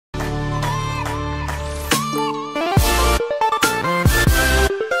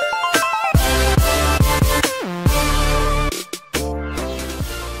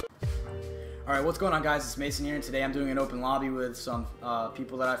what's going on, guys? It's Mason here, and today I'm doing an open lobby with some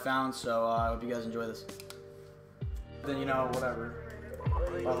people that I found, so I hope you guys enjoy this. Then, you know, whatever.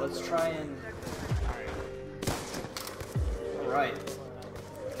 Let's try and... Alright.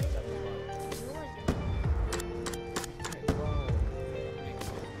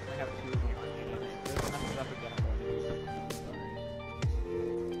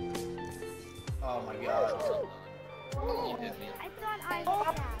 Oh my god.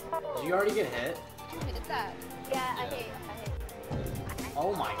 Did you already get hit? Who hit that? Yeah, I hit.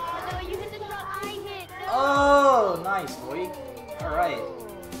 Oh my god. No, you hit the shot I hit. No. Oh, nice, boy. Alright.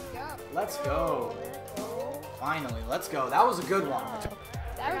 Let's go. Finally, let's go. That was a good one.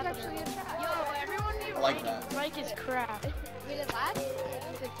 That was actually a trap. Yo, everyone be I like that. Mike is crap. Did it last?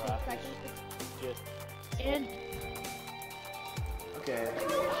 15 seconds. And Okay.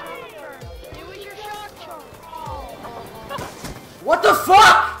 It was your shot charge. What the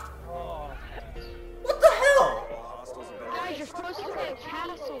fuck? What the hell? guys, you're supposed to get a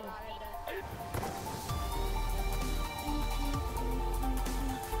castle.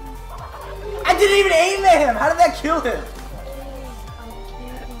 I didn't even aim at him. How did that kill him?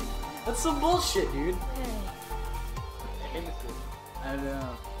 That's some bullshit, dude. I don't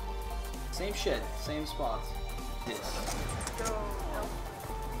know. Same shit, same spots.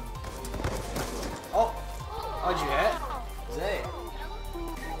 Oh, how'd you hit? Zay.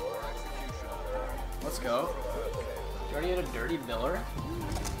 Let's go. You already hit a dirty biller?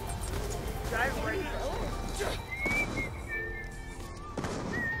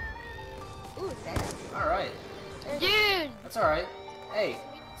 Alright. Dude! That's alright. Hey,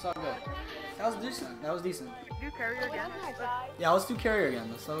 it's all good. That was decent. That was decent. Do carrier again? Yeah, let's do carrier again.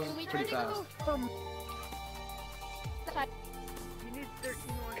 That was pretty fast. You need 13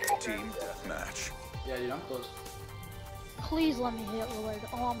 more. Team deathmatch. Yeah, dude, I'm close. Please let me hit Lord.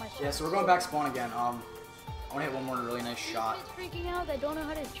 Oh my god. Yeah, so we're going back spawn again. I want to hit one more really nice shot. Kids freaking out. They don't know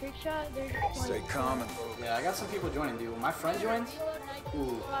how to trick shot. They're just Stay like, calm and Yeah, I got some people joining, dude. When my friend joins,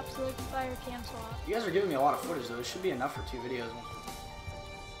 ooh. swap, select fire, cam swap. You guys are giving me a lot of footage, though. This should be enough for 2 videos.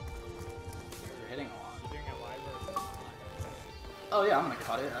 They're hitting a lot. Oh yeah, I'm gonna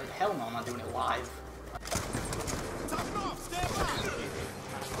cut it. Hell no, I'm not doing it live.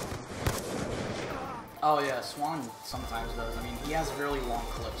 Oh yeah, Swan sometimes does. I mean, he has really long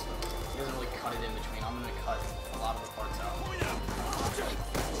clips though. He doesn't really cut it in between. I'm gonna cut a lot of the parts out.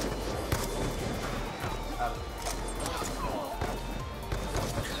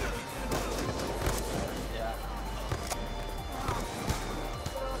 Yeah.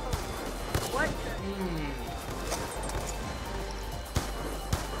 What?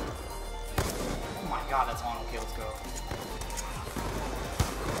 Oh my god, that's on. Okay, let's go.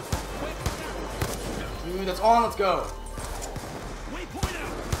 Dude, that's on. Let's go.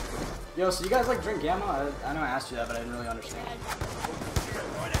 Yo, so you guys like drink Gamma? I know I asked you that, but I didn't really understand.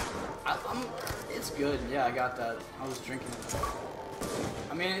 It's good. Yeah, I got that. I was drinking it.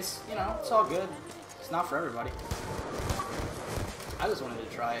 I mean, it's, you know, it's all good. It's not for everybody. I just wanted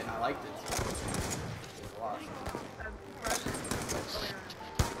to try it, and I liked it. It's a lot.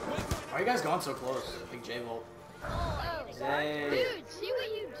 Why are you guys going so close? Big J-Volt. Zay. Dude, see what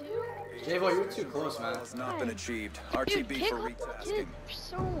you do? J-Volt, you're too close, man. has not been achieved. Dude, RTB kick for off retasking. kids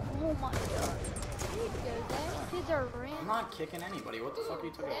so, oh my god. Kids are I'm random. not kicking anybody. What the fuck are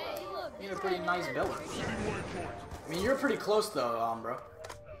you talking about? You had a pretty nice biller. I mean, you're pretty close though, bro.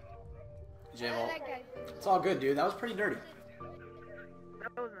 J-Volt. It's all good, dude. That was pretty dirty.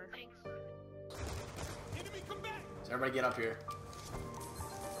 That was nice. So everybody get up here.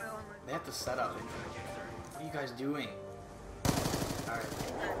 They have to set up. What are you guys doing? Alright.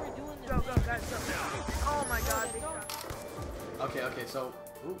 Go, guys, go. Oh my god, big shot. Okay, so...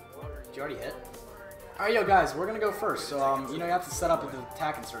 Ooh, did you already hit? Alright, yo, guys, we're gonna go first. So, you know, you have to set up at the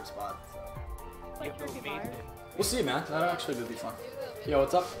attack insert spot. We'll see, man. That actually would be fun. Yo,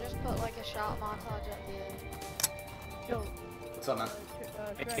 what's up? Just put like a shot montage at the end. Yo, What's up, man?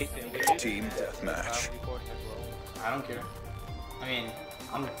 Team deathmatch. I don't care. I mean,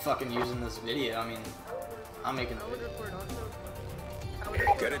 I'm fucking using this video. I mean, I'm making a video.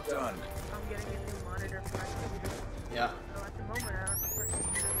 Get it done. I'm getting a new monitor for my computer. Yeah. So at the moment, I don't know.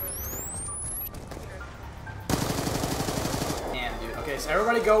 Damn, dude. Okay, so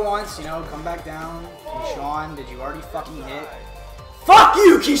everybody go once, you know, come back down. Keyshawn, did you already fucking hit? Fuck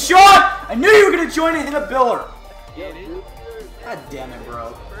you, Keyshawn! I knew you were gonna join and hit a biller! God damn it,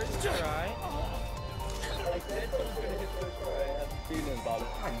 bro.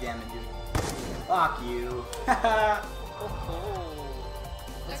 God damn it, dude. Fuck you.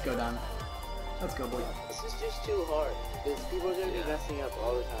 Let's go, Don. Let's go, boy. This is just too hard. Because people are going to be messing up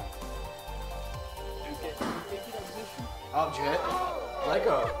all the time. Oh, Jet.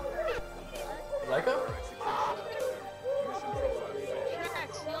 Lyco. Lyco?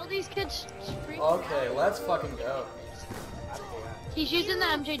 See all these kids streaming. Okay, let's fucking go. He's using the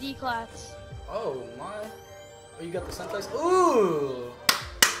MJD class. Oh my. Oh, you got the sentais? Ooh!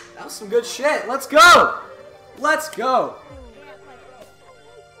 That was some good shit. Let's go! Let's go!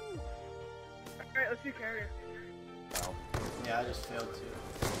 Alright, let's do carrier. Yeah, I just failed too.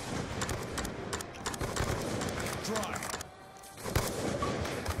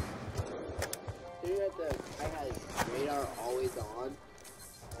 Dude, at the guy has radar always on.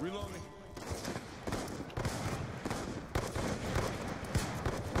 Reloading.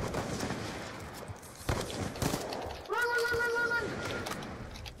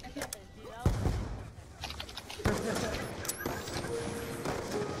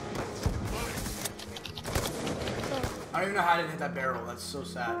 I don't even know how I didn't hit that barrel. That's so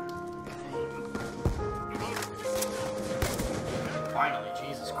sad. Finally,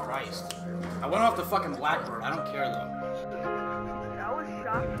 Jesus Christ. I went off the fucking Blackbird. I don't care though. I was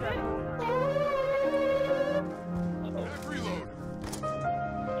shocked that Reload.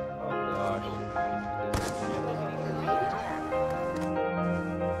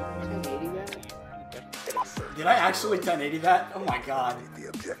 Did I actually 1080 that? Oh my god. The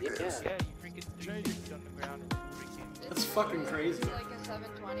objectives. Yeah. That's fucking crazy. Like a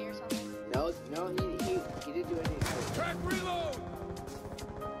 720 or something. No, he didn't do anything. Track reload.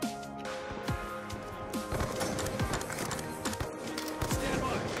 Stand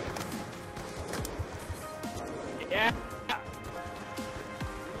by. yeah.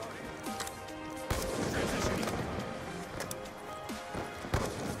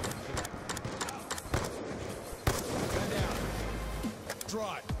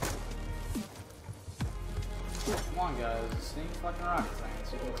 Drive. Come on guys, this ain't fucking rocket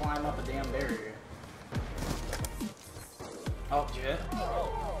science. You can climb up a damn barrier. Oh, Jet.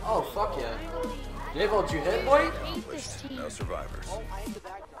 Oh, fuck yeah. J-Bolt, did you hit, boy? Hate this team. No survivors.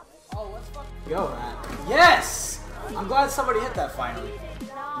 Oh, let's fucking go, man. Yes! I'm glad somebody hit that finally.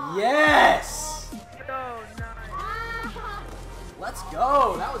 Yes! Oh, nice. Let's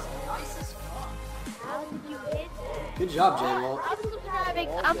go. That was nice as fuck. How did you hit that? Good job, J-Bolt. I'm subscribing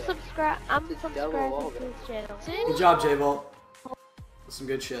to his channel. Good job, J-Bolt. That's some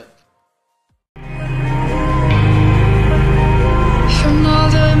good shit. From all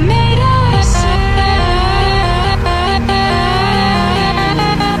the made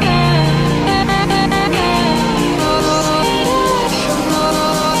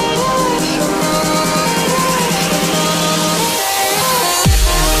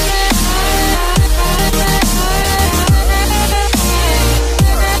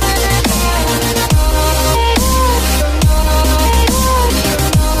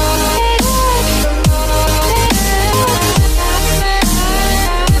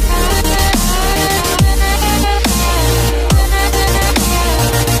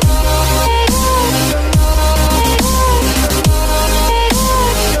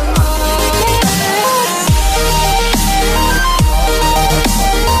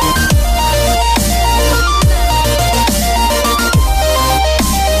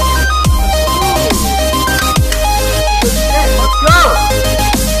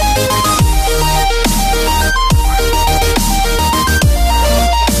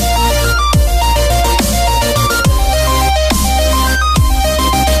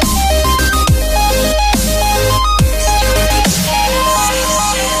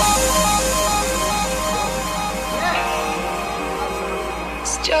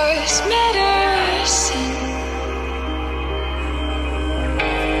just medicine.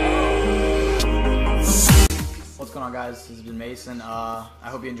 What's going on, guys? This has been Mason. I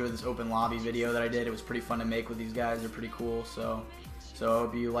hope you enjoyed this open lobby video that I did. It was pretty fun to make with these guys. They're pretty cool. So I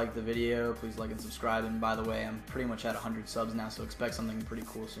hope you liked the video. Please like and subscribe. And by the way, I'm pretty much at 100 subs now, so expect something pretty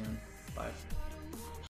cool soon. Bye.